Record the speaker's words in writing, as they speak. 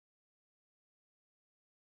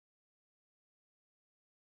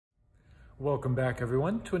Welcome back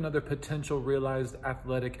everyone to another potential realized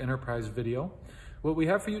athletic enterprise video. What we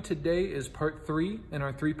have for you today is part 3 in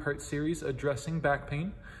our 3-part series addressing back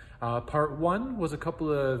pain. Part 1 was a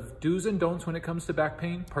couple of do's and don'ts when it comes to back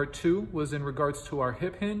pain. Part 2 was in regards to our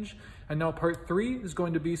hip hinge. And now part 3 is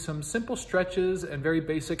going to be some simple stretches and very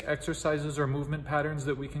basic exercises or movement patterns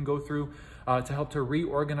that we can go through to help to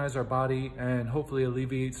reorganize our body and hopefully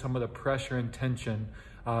alleviate some of the pressure and tension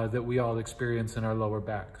that we all experience in our lower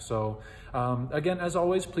back. So again, as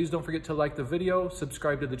always, please don't forget to like the video,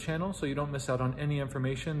 subscribe to the channel so you don't miss out on any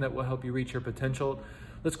information that will help you reach your potential.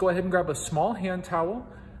 Let's go ahead and grab a small hand towel.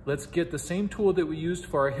 Let's get the same tool that we used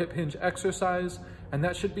for our hip hinge exercise, and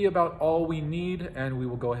that should be about all we need, and we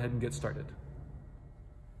will go ahead and get started.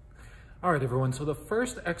 All right, everyone, so the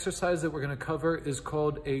first exercise that we're gonna cover is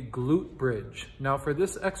called a glute bridge. Now for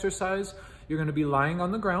this exercise, you're gonna be lying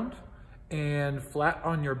on the ground and flat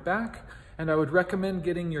on your back, and I would recommend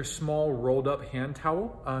getting your small rolled up hand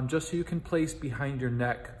towel just so you can place behind your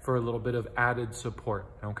neck for a little bit of added support,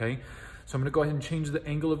 okay? So I'm gonna go ahead and change the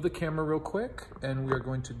angle of the camera real quick, and we are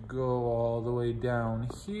going to go all the way down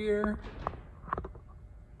here.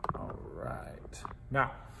 All right,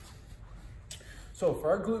 now, so for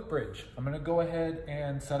our glute bridge, I'm gonna go ahead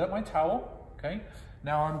and set up my towel, okay?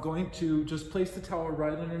 Now I'm going to just place the towel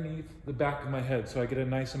right underneath the back of my head so I get a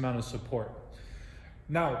nice amount of support.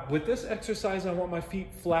 Now, with this exercise, I want my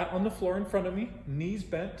feet flat on the floor in front of me, knees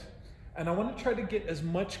bent, and I wanna try to get as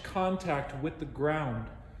much contact with the ground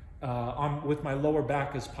with my lower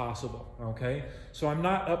back as possible, okay? So I'm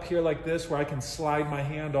not up here like this where I can slide my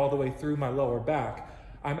hand all the way through my lower back.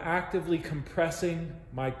 I'm actively compressing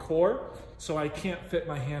my core so I can't fit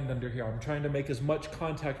my hand under here. I'm trying to make as much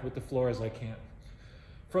contact with the floor as I can.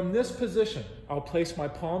 From this position, I'll place my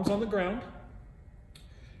palms on the ground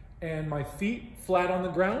and my feet flat on the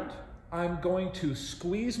ground. I'm going to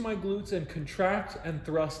squeeze my glutes and contract and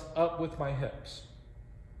thrust up with my hips.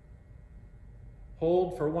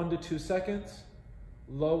 Hold for 1 to 2 seconds,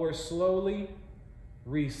 lower slowly,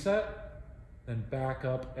 reset, then back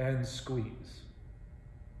up and squeeze.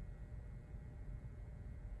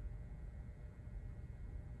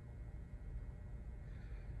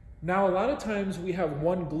 Now, a lot of times we have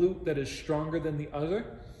one glute that is stronger than the other,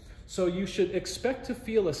 so you should expect to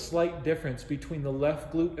feel a slight difference between the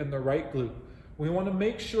left glute and the right glute. We want to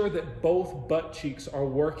make sure that both butt cheeks are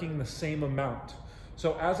working the same amount.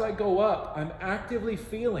 So as I go up, I'm actively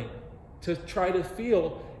feeling to try to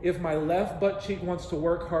feel if my left butt cheek wants to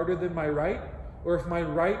work harder than my right, or if my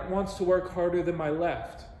right wants to work harder than my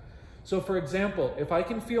left. So for example, if I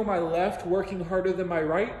can feel my left working harder than my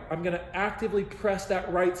right, I'm gonna actively press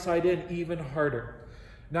that right side in even harder.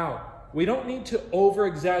 Now, we don't need to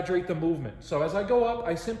over-exaggerate the movement. So as I go up,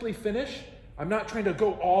 I simply finish. I'm not trying to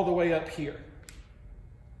go all the way up here.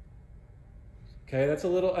 Okay, that's a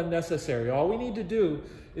little unnecessary. All we need to do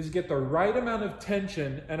is get the right amount of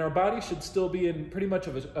tension, and our body should still be in pretty much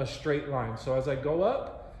of a straight line. So as I go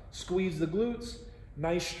up, squeeze the glutes,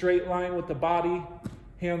 nice straight line with the body,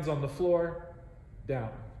 hands on the floor,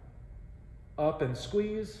 down. Up and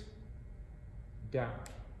squeeze, down.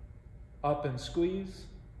 Up and squeeze,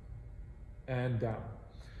 and down.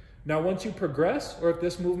 Now once you progress, or if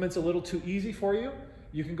this movement's a little too easy for you,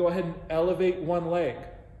 you can go ahead and elevate one leg.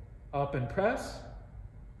 Up and press,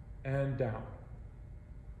 and down.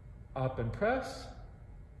 Up and press,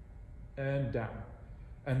 and down.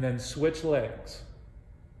 And then switch legs.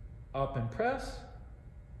 Up and press,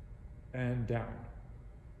 and down.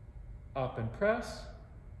 Up and press,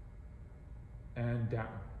 and down.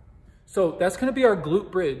 So that's gonna be our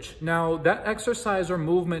glute bridge. Now that exercise or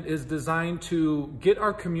movement is designed to get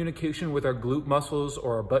our communication with our glute muscles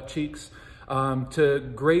or our butt cheeks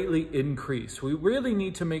to greatly increase. We really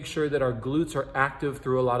need to make sure that our glutes are active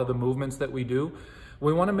through a lot of the movements that we do.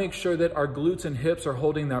 We wanna make sure that our glutes and hips are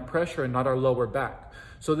holding that pressure and not our lower back.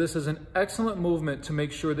 So this is an excellent movement to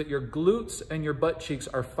make sure that your glutes and your butt cheeks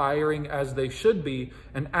are firing as they should be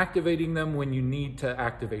and activating them when you need to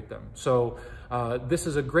activate them. So this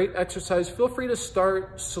is a great exercise. Feel free to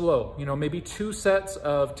start slow, maybe 2 sets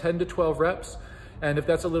of 10 to 12 reps. And if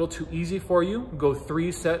that's a little too easy for you, go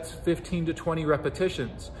 3 sets, 15 to 20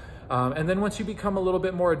 repetitions. And then once you become a little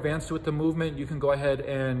bit more advanced with the movement, you can go ahead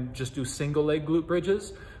and just do single leg glute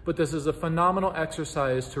bridges. But this is a phenomenal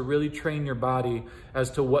exercise to really train your body as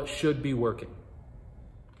to what should be working.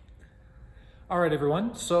 All right,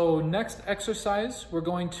 everyone. So next exercise, we're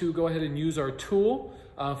going to go ahead and use our tool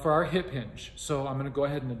for our hip hinge. So I'm gonna go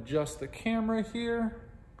ahead and adjust the camera here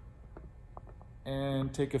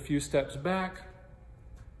and take a few steps back.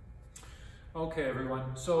 Okay, everyone,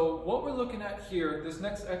 so what we're looking at here, this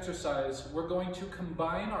next exercise, we're going to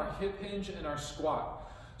combine our hip hinge and our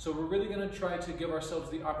squat. So we're really going to try to give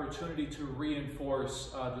ourselves the opportunity to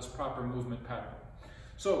reinforce this proper movement pattern.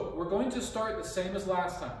 So we're going to start the same as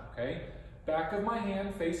last time, okay? Back of my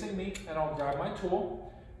hand facing me, and I'll grab my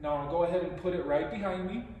tool. Now I'll go ahead and put it right behind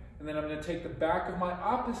me, and then I'm going to take the back of my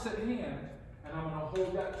opposite hand, and I'm going to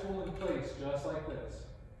hold that tool in place just like this.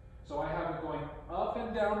 So I have it going up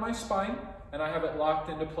and down my spine, and I have it locked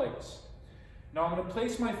into place. Now I'm going to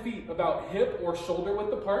place my feet about hip or shoulder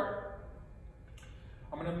width apart.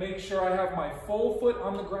 I'm going to make sure I have my full foot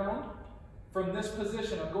on the ground. From this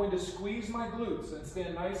position, I'm going to squeeze my glutes and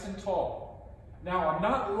stand nice and tall. Now I'm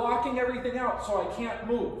not locking everything out so I can't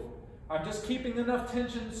move. I'm just keeping enough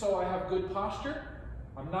tension so I have good posture.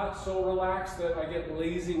 I'm not so relaxed that I get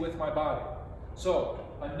lazy with my body. So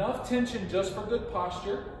enough tension just for good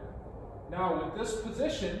posture. Now with this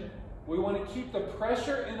position, we want to keep the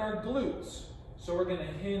pressure in our glutes. So we're going to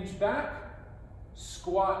hinge back,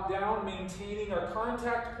 squat down, maintaining our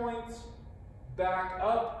contact points, back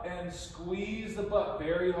up and squeeze the butt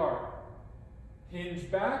very hard. Hinge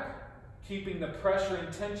back, keeping the pressure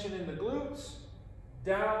and tension in the glutes,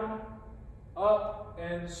 down, up,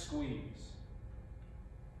 and squeeze.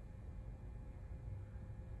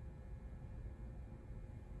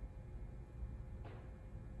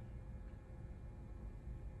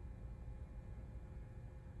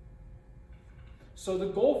 So the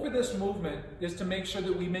goal for this movement is to make sure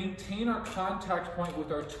that we maintain our contact point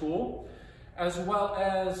with our tool, as well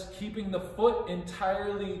as keeping the foot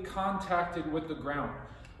entirely contacted with the ground.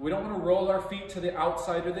 We don't want to roll our feet to the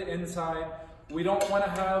outside or the inside. We don't want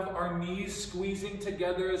to have our knees squeezing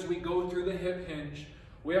together as we go through the hip hinge.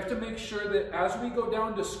 We have to make sure that as we go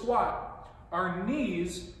down to squat, our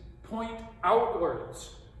knees point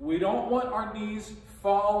outwards. We don't want our knees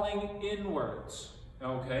falling inwards,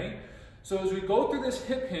 okay? So as we go through this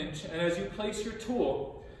hip hinge, and as you place your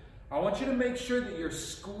tool, I want you to make sure that you're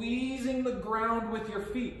squeezing the ground with your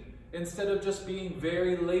feet instead of just being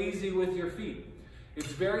very lazy with your feet.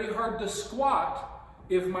 It's very hard to squat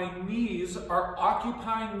if my knees are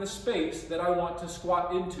occupying the space that I want to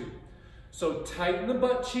squat into. So tighten the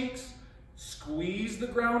butt cheeks, squeeze the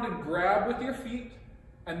ground and grab with your feet,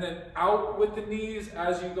 and then out with the knees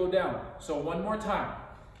as you go down. So one more time.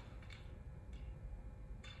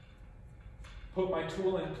 Put my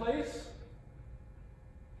tool in place,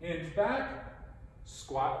 hinge back,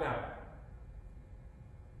 squat down.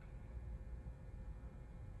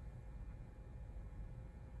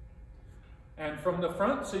 And from the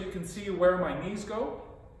front, so you can see where my knees go.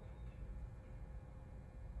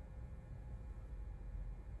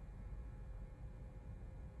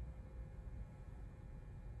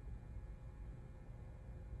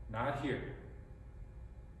 Not here.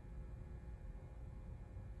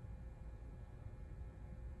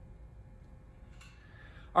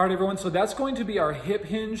 All right, everyone, so that's going to be our hip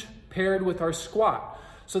hinge paired with our squat.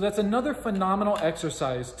 So that's another phenomenal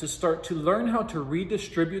exercise to start to learn how to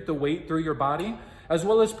redistribute the weight through your body, as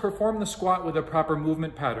well as perform the squat with a proper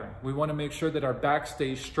movement pattern. We want to make sure that our back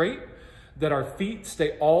stays straight, that our feet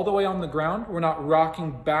stay all the way on the ground. We're not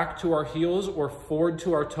rocking back to our heels or forward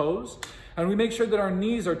to our toes. And we make sure that our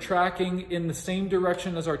knees are tracking in the same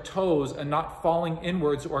direction as our toes and not falling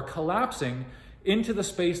inwards or collapsing into the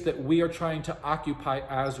space that we are trying to occupy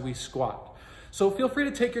as we squat. So feel free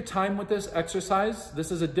to take your time with this exercise.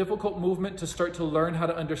 This is a difficult movement to start to learn how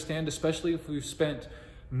to understand, especially if we've spent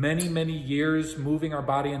many, many years moving our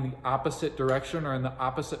body in the opposite direction or in the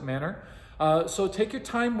opposite manner. So take your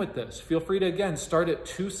time with this. Feel free to, again, start at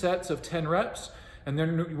 2 sets of 10 reps, and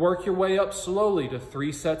then work your way up slowly to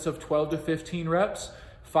 3 sets of 12 to 15 reps,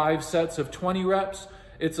 5 sets of 20 reps.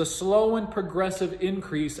 It's a slow and progressive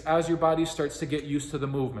increase as your body starts to get used to the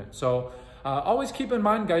movement. So always keep in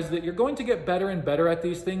mind, guys, that you're going to get better and better at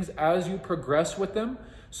these things as you progress with them.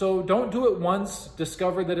 So don't do it once,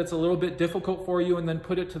 discover that it's a little bit difficult for you, and then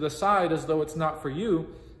put it to the side as though it's not for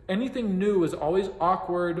you. Anything new is always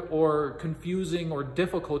awkward or confusing or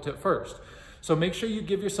difficult at first. So make sure you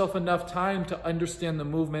give yourself enough time to understand the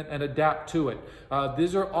movement and adapt to it.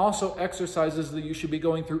 These are also exercises that you should be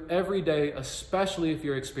going through every day, especially if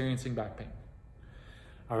you're experiencing back pain.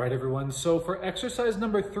 All right, everyone. So for exercise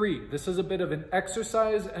number 3, this is a bit of an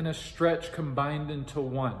exercise and a stretch combined into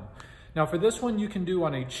one. Now for this one, you can do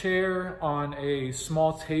on a chair, on a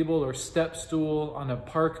small table or step stool, on a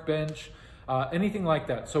park bench, anything like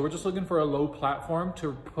that. So we're just looking for a low platform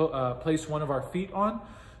to place one of our feet on.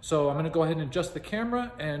 So I'm going to go ahead and adjust the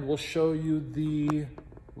camera, and we'll show you the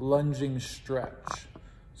lunging stretch.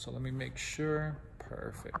 So let me make sure.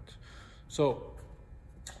 Perfect. So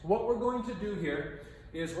what we're going to do here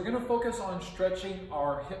is we're going to focus on stretching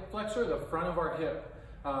our hip flexor, the front of our hip.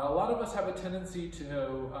 A lot of us have a tendency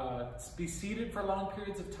to be seated for long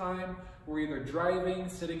periods of time. We're either driving,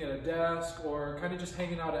 sitting at a desk, or kind of just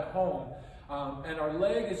hanging out at home. And our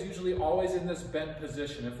leg is usually always in this bent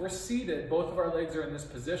position. If we're seated, both of our legs are in this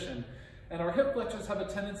position. And our hip flexors have a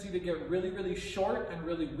tendency to get really, really short and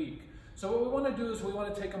really weak. So what we want to do is we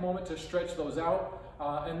want to take a moment to stretch those out.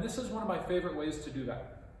 And this is one of my favorite ways to do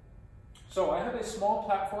that. So I have a small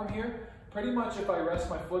platform here. Pretty much if I rest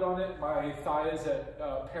my foot on it, my thigh is at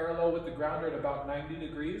parallel with the ground at about 90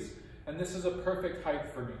 degrees. And this is a perfect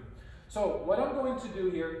height for me. So what I'm going to do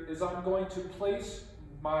here is I'm going to place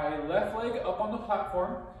my left leg up on the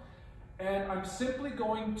platform. And I'm simply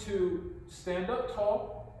going to stand up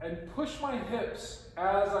tall and push my hips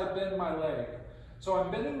as I bend my leg. So I'm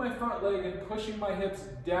bending my front leg and pushing my hips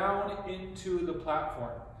down into the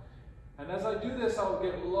platform. And as I do this, I'll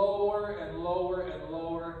get lower and lower and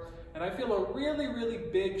lower. And I feel a really, really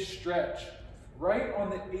big stretch right on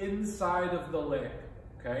the inside of the leg,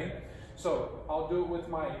 okay? So I'll do it with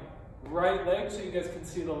my right leg so you guys can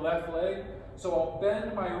see the left leg. So I'll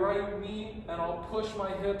bend my right knee and I'll push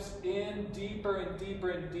my hips in deeper and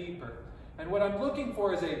deeper and deeper. And what I'm looking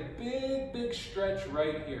for is a big, big stretch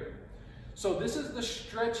right here. So this is the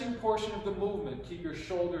stretching portion of the movement. Keep your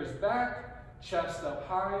shoulders back, chest up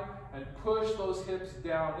high, and push those hips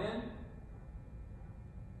down in.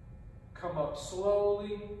 Come up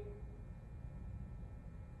slowly,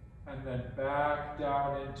 and then back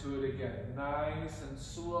down into it again. Nice and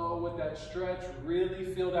slow with that stretch. Really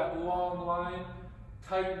feel that long line.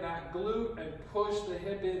 Tighten that glute and push the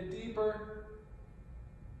hip in deeper.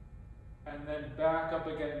 And then back up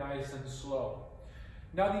again nice and slow.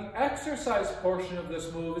 Now the exercise portion of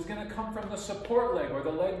this move is going to come from the support leg, or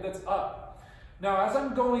the leg that's up. Now as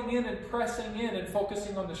I'm going in and pressing in and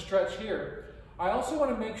focusing on the stretch here, I also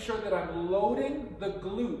want to make sure that I'm loading the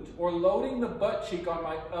glute or loading the butt cheek on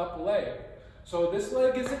my up leg. So this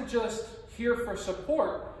leg isn't just here for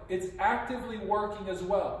support, it's actively working as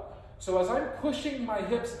well. So as I'm pushing my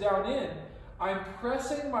hips down in, I'm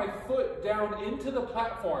pressing my foot down into the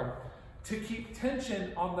platform to keep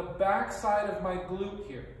tension on the back side of my glute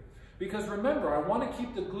here. Because remember, I want to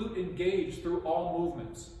keep the glute engaged through all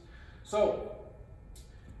movements. So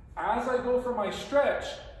as I go for my stretch,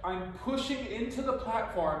 I'm pushing into the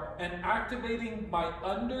platform and activating my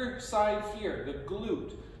underside here, the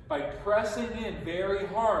glute, by pressing in very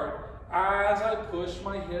hard as I push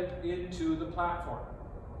my hip into the platform.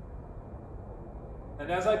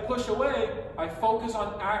 And as I push away, I focus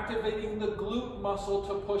on activating the glute muscle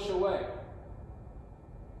to push away.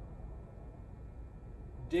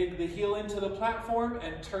 Dig the heel into the platform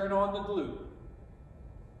and turn on the glute.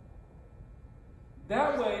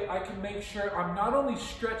 That way I can make sure I'm not only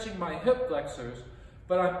stretching my hip flexors,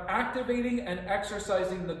 but I'm activating and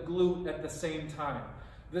exercising the glute at the same time.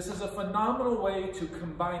 This is a phenomenal way to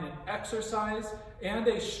combine an exercise and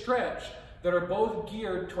a stretch that are both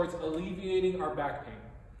geared towards alleviating our back pain.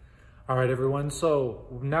 All right, everyone. So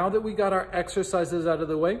now that we got our exercises out of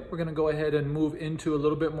the way, we're going to go ahead and move into a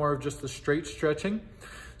little bit more of just the straight stretching.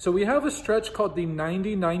 So we have a stretch called the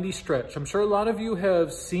 90-90 stretch. I'm sure a lot of you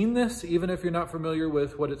have seen this, even if you're not familiar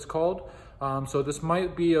with what it's called. So this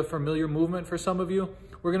might be a familiar movement for some of you.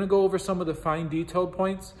 We're going to go over some of the fine detailed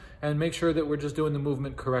points and make sure that we're just doing the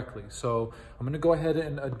movement correctly. So I'm going to go ahead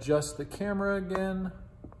and adjust the camera again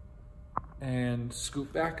and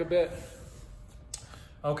scoot back a bit.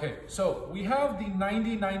 Okay, so we have the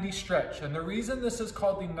 90-90 stretch, and the reason this is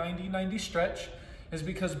called the 90-90 stretch is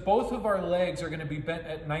because both of our legs are going to be bent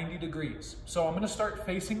at 90 degrees. So I'm going to start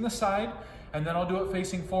facing the side, and then I'll do it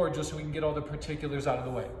facing forward just so we can get all the particulars out of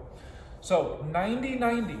the way. So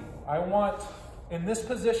 90-90, I want, in this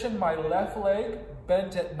position, my left leg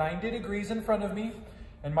bent at 90 degrees in front of me,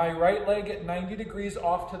 and my right leg at 90 degrees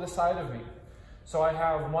off to the side of me. So I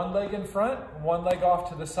have one leg in front, one leg off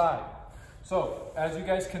to the side. So as you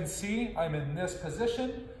guys can see, I'm in this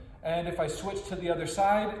position, and if I switch to the other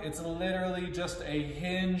side, it's literally just a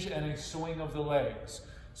hinge and a swing of the legs.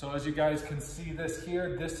 So as you guys can see this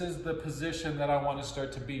here, this is the position that I want to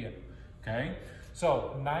start to be in, okay?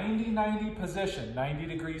 So 90-90 position, 90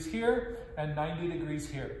 degrees here and 90 degrees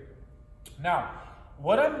here. Now,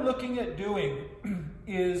 what I'm looking at doing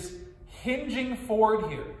is hinging forward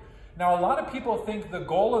here. Now, a lot of people think the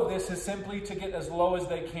goal of this is simply to get as low as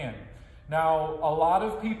they can. Now, a lot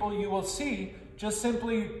of people you will see just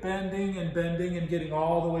simply bending and getting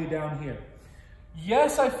all the way down here.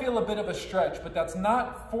 Yes, I feel a bit of a stretch, but that's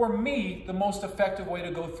not, for me, the most effective way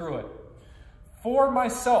to go through it. For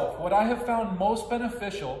myself, what I have found most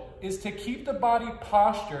beneficial is to keep the body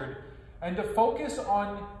postured and to focus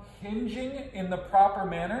on hinging in the proper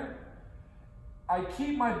manner. I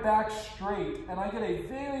keep my back straight and I get a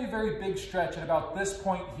very, very big stretch at about this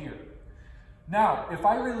point here. Now, if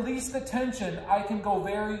I release the tension, I can go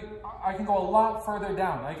a lot further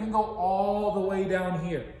down. I can go all the way down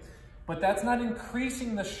here, but that's not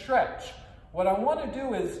increasing the stretch. What I want to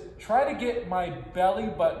do is try to get my belly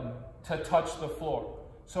button to touch the floor.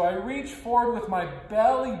 So I reach forward with my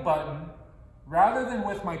belly button rather than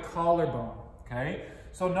with my collarbone, okay?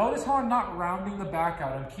 So notice how I'm not rounding the back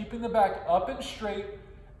out. I'm keeping the back up and straight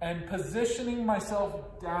and positioning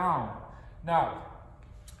myself down. Now,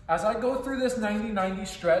 as I go through this 90-90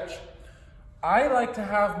 stretch, I like to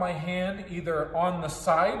have my hand either on the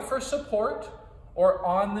side for support or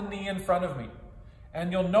on the knee in front of me.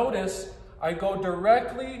 And you'll notice I go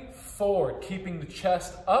directly forward, keeping the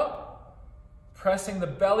chest up, pressing the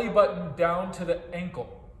belly button down to the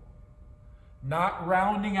ankle. Not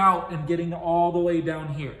rounding out and getting all the way down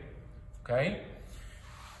here, okay?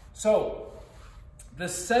 So, the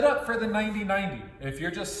setup for the 90-90, if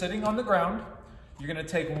you're just sitting on the ground, you're gonna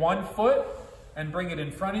take one foot and bring it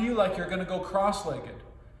in front of you like you're gonna go cross-legged.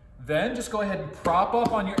 Then just go ahead and prop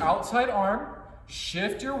up on your outside arm,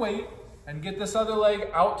 shift your weight, and get this other leg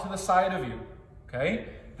out to the side of you, okay?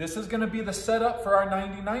 This is gonna be the setup for our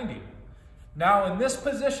 90-90. Now in this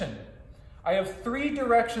position, I have 3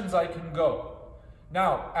 directions I can go.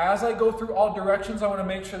 Now, as I go through all directions, I wanna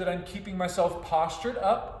make sure that I'm keeping myself postured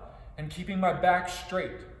up and keeping my back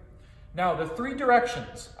straight. Now, the 3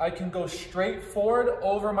 directions, I can go straight forward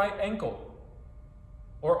over my ankle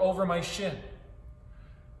or over my shin.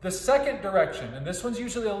 The second direction, and this one's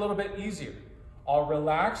usually a little bit easier, I'll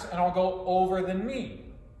relax and I'll go over the knee.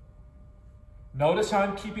 Notice how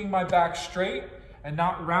I'm keeping my back straight and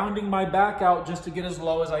not rounding my back out just to get as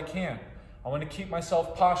low as I can. I want to keep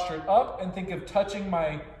myself postured up and think of touching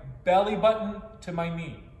my belly button to my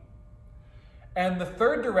knee. And the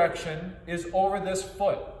third direction is over this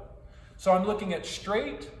foot. So I'm looking at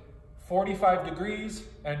straight, 45 degrees,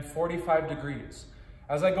 and 45 degrees.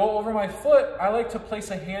 As I go over my foot, I like to place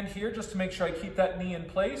a hand here just to make sure I keep that knee in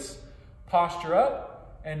place, posture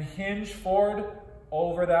up, and hinge forward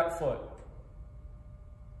over that foot.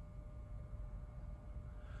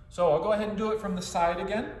 So I'll go ahead and do it from the side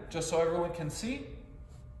again, just so everyone can see.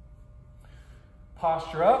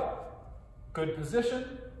 Posture up, good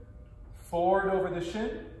position, forward over the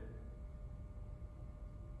shin,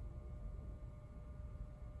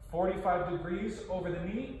 45 degrees over the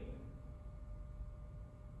knee,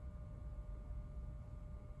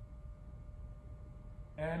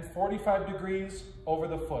 and 45 degrees over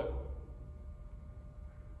the foot.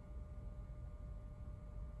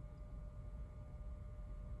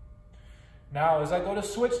 Now, as I go to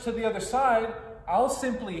switch to the other side, I'll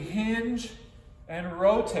simply hinge and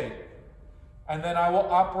rotate. And then I will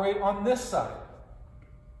operate on this side.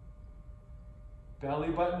 Belly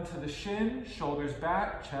button to the shin, shoulders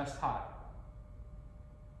back, chest high.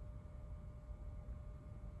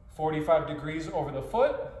 45 degrees over the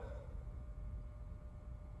foot.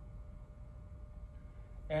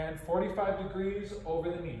 And 45 degrees over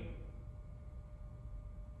the knee.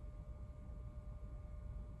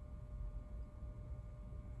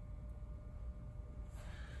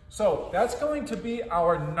 So that's going to be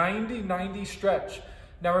our 90-90 stretch.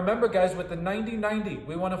 Now remember guys, with the 90-90,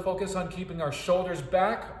 we want to focus on keeping our shoulders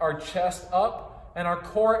back, our chest up, and our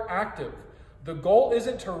core active. The goal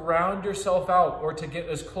isn't to round yourself out or to get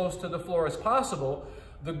as close to the floor as possible.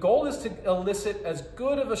 The goal is to elicit as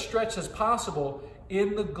good of a stretch as possible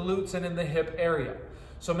in the glutes and in the hip area.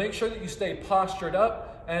 So make sure that you stay postured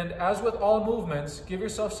up, and as with all movements, give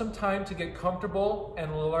yourself some time to get comfortable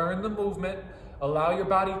and learn the movement. Allow your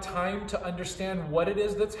body time to understand what it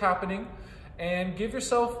is that's happening, and give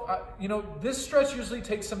yourself, this stretch usually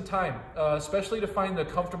takes some time, especially to find the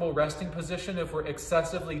comfortable resting position if we're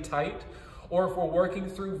excessively tight or if we're working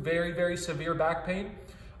through very, very severe back pain.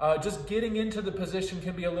 Just getting into the position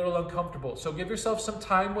can be a little uncomfortable. So give yourself some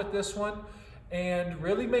time with this one and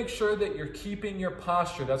really make sure that you're keeping your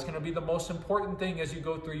posture. That's going to be the most important thing as you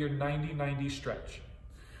go through your 90-90 stretch.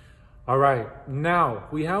 All right, now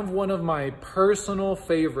we have one of my personal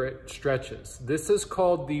favorite stretches. This is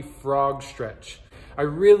called the frog stretch. I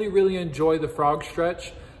really, really enjoy the frog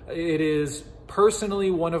stretch. It is personally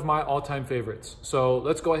one of my all-time favorites. So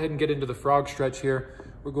let's go ahead and get into the frog stretch here.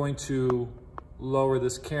 We're going to lower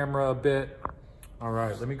this camera a bit. All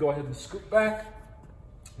right, let me go ahead and scoot back.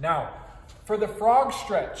 Now, for the frog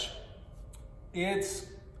stretch, it's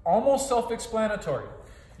almost self-explanatory.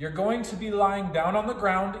 you're going to be lying down on the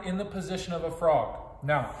ground in the position of a frog.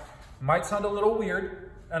 Now, it might sound a little weird,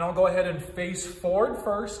 and I'll go ahead and face forward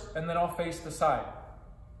first, and then I'll face the side.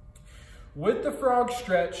 With the frog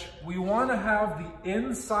stretch, we want to have the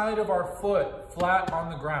inside of our foot flat on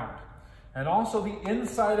the ground, and also the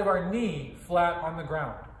inside of our knee flat on the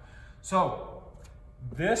ground. So,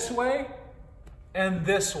 this way and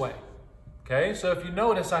this way. Okay, so if you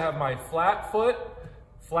notice, I have my flat foot,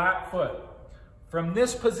 flat foot. From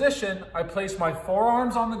this position, I place my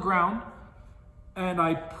forearms on the ground and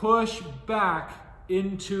I push back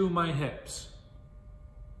into my hips.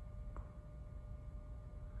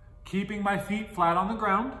 Keeping my feet flat on the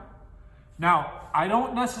ground. Now, I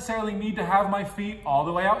don't necessarily need to have my feet all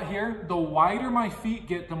the way out here. The wider my feet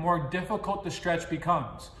get, the more difficult the stretch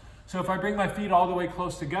becomes. So if I bring my feet all the way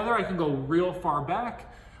close together, I can go real far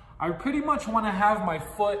back. I pretty much want to have my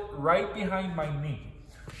foot right behind my knee.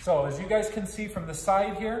 So as you guys can see from the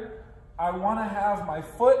side here, I want to have my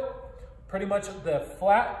foot, pretty much the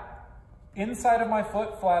flat, inside of my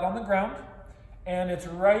foot flat on the ground, and it's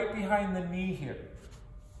right behind the knee here.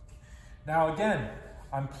 Now again,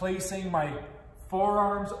 I'm placing my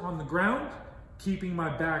forearms on the ground, keeping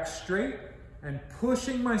my back straight, and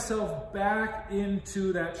pushing myself back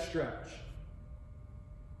into that stretch.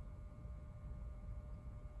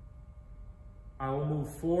 I will move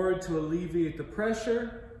forward to alleviate the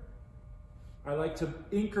pressure. I like to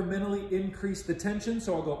incrementally increase the tension,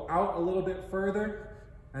 so I'll go out a little bit further,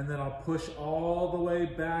 and then I'll push all the way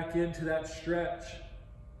back into that stretch.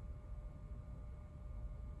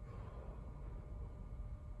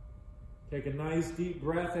 Take a nice deep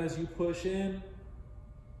breath as you push in.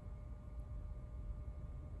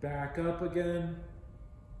 Back up again.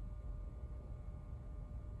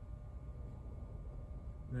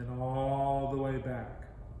 Then all the way back.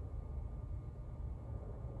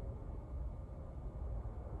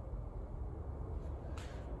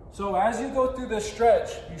 So as you go through this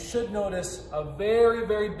stretch, you should notice a very,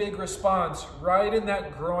 very big response right in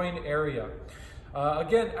that groin area.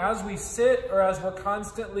 Again, as we sit or as we're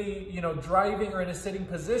constantly, driving or in a sitting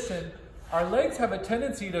position, our legs have a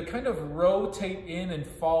tendency to kind of rotate in and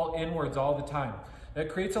fall inwards all the time. That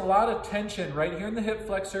creates a lot of tension right here in the hip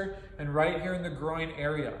flexor and right here in the groin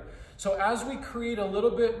area. So as we create a little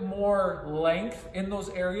bit more length in those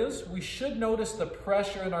areas, we should notice the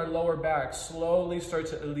pressure in our lower back slowly start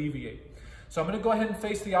to alleviate. So I'm going to go ahead and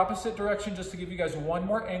face the opposite direction just to give you guys one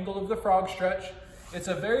more angle of the frog stretch. It's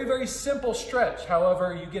a very, very simple stretch.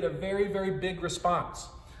 However, you get a very, very big response.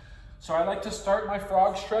 So I like to start my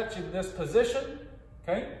frog stretch in this position.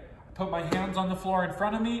 Okay, I put my hands on the floor in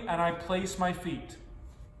front of me and I place my feet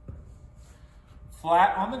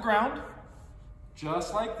flat on the ground,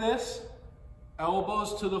 just like this.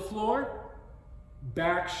 Elbows to the floor,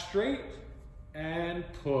 back straight, and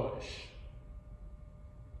push.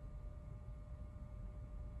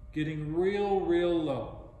 Getting real, real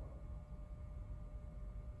low.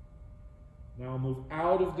 Now I'll move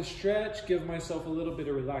out of the stretch, give myself a little bit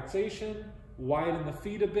of relaxation, widen the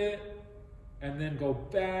feet a bit, and then go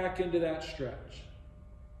back into that stretch.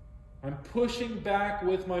 I'm pushing back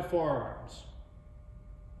with my forearms,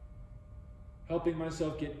 helping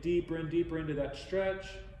myself get deeper and deeper into that stretch,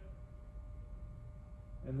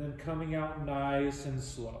 and then coming out nice and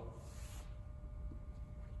slow.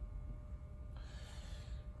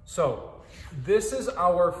 So, this is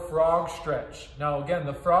our frog stretch. Now again,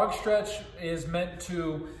 the frog stretch is meant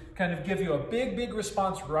to kind of give you a big, big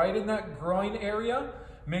response right in that groin area.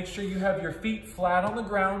 Make sure you have your feet flat on the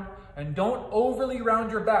ground and don't overly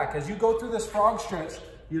round your back. As you go through this frog stretch,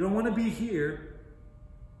 you don't want to be here.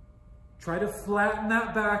 Try to flatten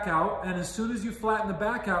that back out, and as soon as you flatten the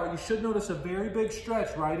back out, you should notice a very big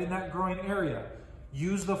stretch right in that groin area.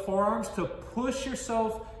 Use the forearms to push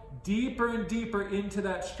yourself deeper and deeper into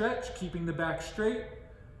that stretch, keeping the back straight,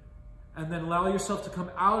 and then allow yourself to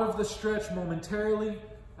come out of the stretch momentarily,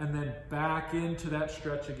 and then back into that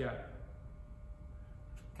stretch again.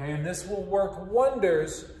 Okay, and this will work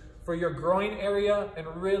wonders for your groin area and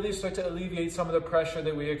really start to alleviate some of the pressure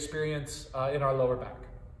that we experience in our lower back.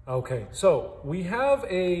 Okay, so we have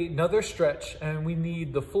another stretch and we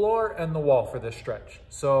need the floor and the wall for this stretch.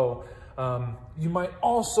 So you might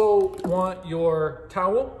also want your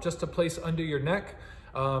towel just to place under your neck,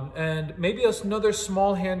 and maybe another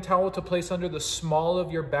small hand towel to place under the small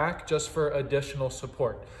of your back just for additional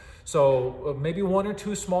support. So maybe 1 or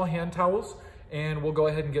 2 small hand towels, and we'll go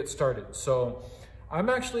ahead and get started. So I'm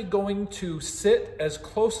actually going to sit as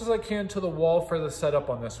close as I can to the wall for the setup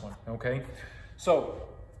on this one, okay? So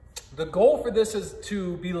The goal for this is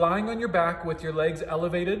to be lying on your back with your legs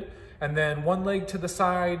elevated, and then one leg to the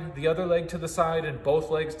side, the other leg to the side, and both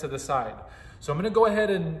legs to the side. So I'm gonna go ahead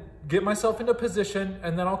and get myself into position,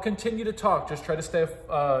 and then I'll continue to talk. Just try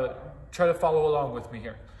to follow along with me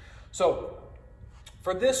here. So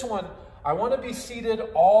for this one, I wanna be seated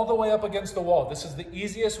all the way up against the wall. This is the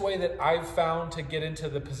easiest way that I've found to get into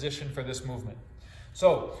the position for this movement.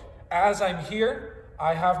 So as I'm here,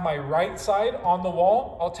 I have my right side on the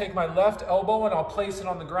wall. I'll take my left elbow and I'll place it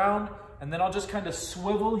on the ground, and then I'll just kind of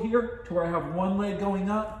swivel here to where I have one leg going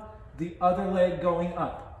up, the other leg going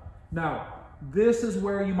up. Now, this is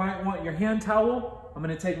where you might want your hand towel. I'm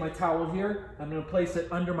gonna take my towel here. I'm gonna place it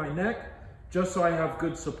under my neck, just so I have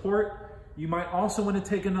good support. You might also want to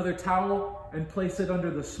take another towel and place it under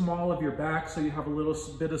the small of your back, so you have a little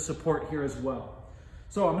bit of support here as well.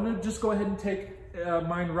 So I'm gonna just go ahead and take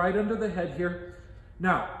mine right under the head here.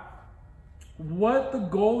 Now, what the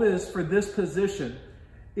goal is for this position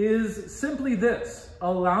is simply this: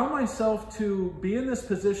 allow myself to be in this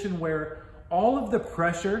position where all of the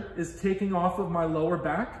pressure is taking off of my lower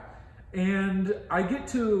back, and I get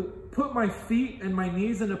to put my feet and my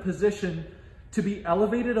knees in a position to be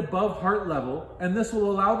elevated above heart level, and this will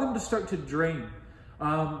allow them to start to drain.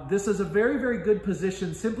 This is a very, very good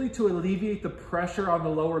position simply to alleviate the pressure on the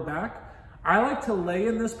lower back. I like to lay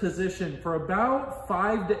in this position for about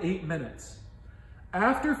 5 to 8 minutes.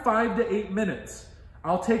 After 5 to 8 minutes,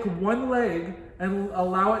 I'll take one leg and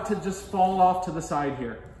allow it to just fall off to the side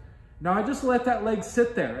here. Now I just let that leg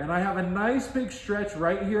sit there, and I have a nice big stretch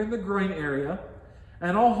right here in the groin area,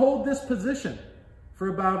 and I'll hold this position for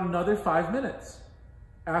about another 5 minutes.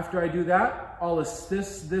 After I do that, I'll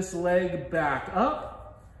assist this leg back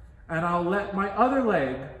up, and I'll let my other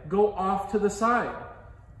leg go off to the side.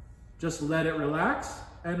 Just let it relax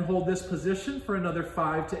and hold this position for another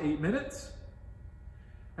 5 to 8 minutes.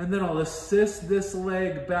 And then I'll assist this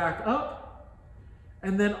leg back up,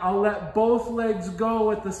 and then I'll let both legs go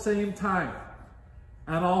at the same time.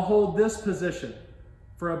 And I'll hold this position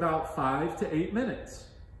for about 5 to 8 minutes.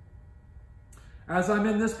 As I'm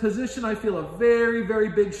in this position, I feel a very, very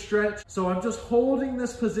big stretch. So I'm just holding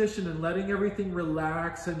this position and letting everything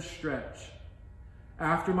relax and stretch.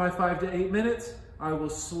 After my 5 to 8 minutes, I will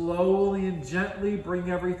slowly and gently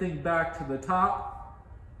bring everything back to the top.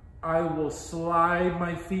 I will slide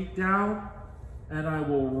my feet down, and I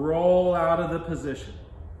will roll out of the position.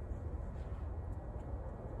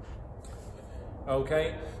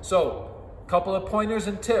 Okay, so a couple of pointers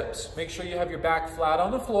and tips. Make sure you have your back flat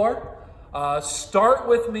on the floor. Start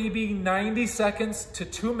with maybe 90 seconds to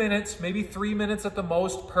 2 minutes, maybe 3 minutes at the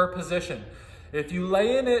most per position. If you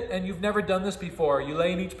lay in it and you've never done this before, you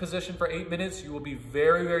lay in each position for 8 minutes, you will be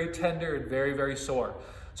very, very tender and very, very sore.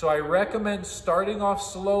 So I recommend starting off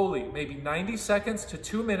slowly, maybe 90 seconds to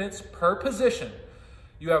 2 minutes per position.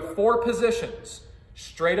 You have 4 positions: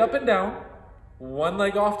 straight up and down, one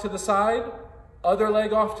leg off to the side, other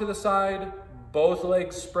leg off to the side, both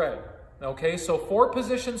legs spread. Okay, so 4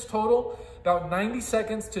 positions total, about 90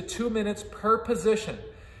 seconds to 2 minutes per position.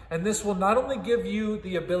 And this will not only give you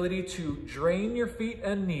the ability to drain your feet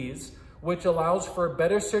and knees, which allows for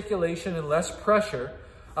better circulation and less pressure,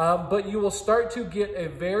 but you will start to get a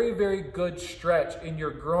very, very good stretch in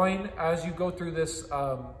your groin as you go through this,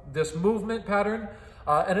 this movement pattern.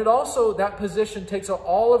 And it also, that position takes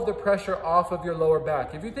all of the pressure off of your lower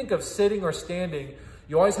back. If you think of sitting or standing,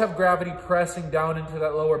 you always have gravity pressing down into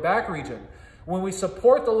that lower back region. When we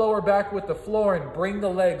support the lower back with the floor and bring the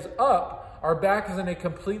legs up, our back is in a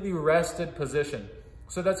completely rested position.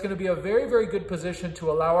 So that's going to be a very, very good position to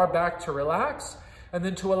allow our back to relax, and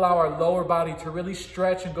then to allow our lower body to really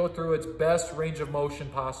stretch and go through its best range of motion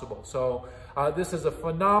possible. So this is a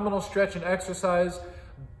phenomenal stretch and exercise.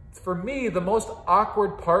 For me, the most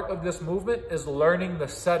awkward part of this movement is learning the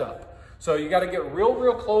setup. So you got to get real,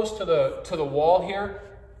 real close to the wall here,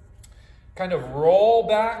 kind of roll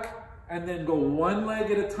back, and then go one leg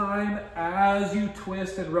at a time as you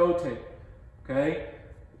twist and rotate. Okay,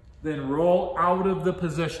 then roll out of the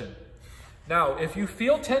position. Now, if you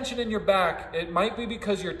feel tension in your back, it might be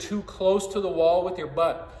because you're too close to the wall with your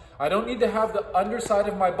butt. I don't need to have the underside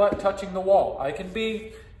of my butt touching the wall. I can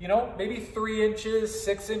be, you know, maybe 3 inches,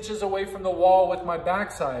 6 inches away from the wall with my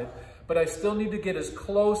backside, but I still need to get as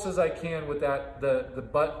close as I can with that, the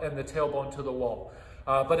butt and the tailbone to the wall.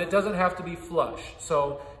 But it doesn't have to be flush.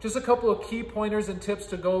 So just a couple of key pointers and tips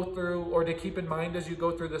to go through or to keep in mind as you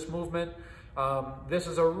go through this movement. This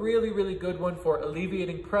is a really, really good one for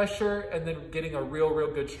alleviating pressure and then getting a real,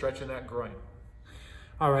 real good stretch in that groin.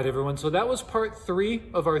 All right, everyone. So that was part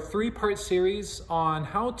 3 of our 3-part series on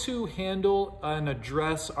how to handle and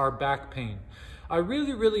address our back pain. I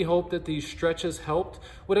really hope that these stretches helped.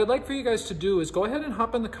 What I'd like for you guys to do is go ahead and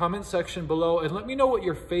hop in the comment section below and let me know what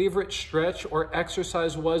your favorite stretch or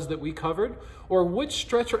exercise was that we covered, or which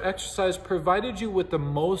stretch or exercise provided you with the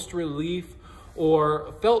most relief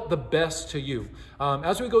or felt the best to you.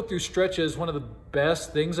 As we go through stretches, one of the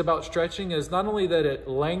best things about stretching is not only that it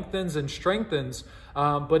lengthens and strengthens,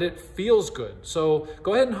 but it feels good. So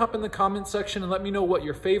go ahead and hop in the comment section and let me know what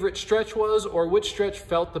your favorite stretch was or which stretch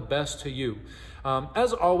felt the best to you.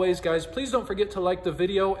 As always, guys, please don't forget to like the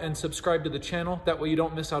video and subscribe to the channel. That way you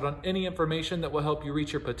don't miss out on any information that will help you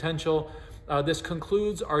reach your potential. This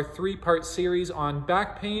concludes our 3-part series on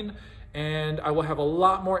back pain, and I will have a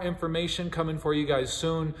lot more information coming for you guys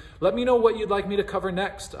soon. Let me know what you'd like me to cover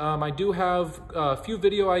next. I do have a few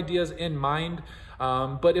video ideas in mind,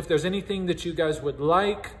 but if there's anything that you guys would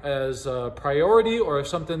like as a priority, or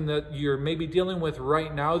something that you're maybe dealing with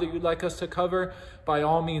right now that you'd like us to cover, by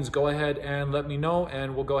all means, go ahead and let me know,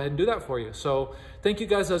 and we'll go ahead and do that for you. So thank you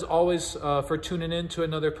guys, as always, for tuning in to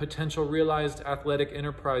another Potential Realized Athletic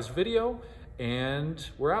Enterprise video, and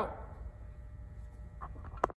we're out.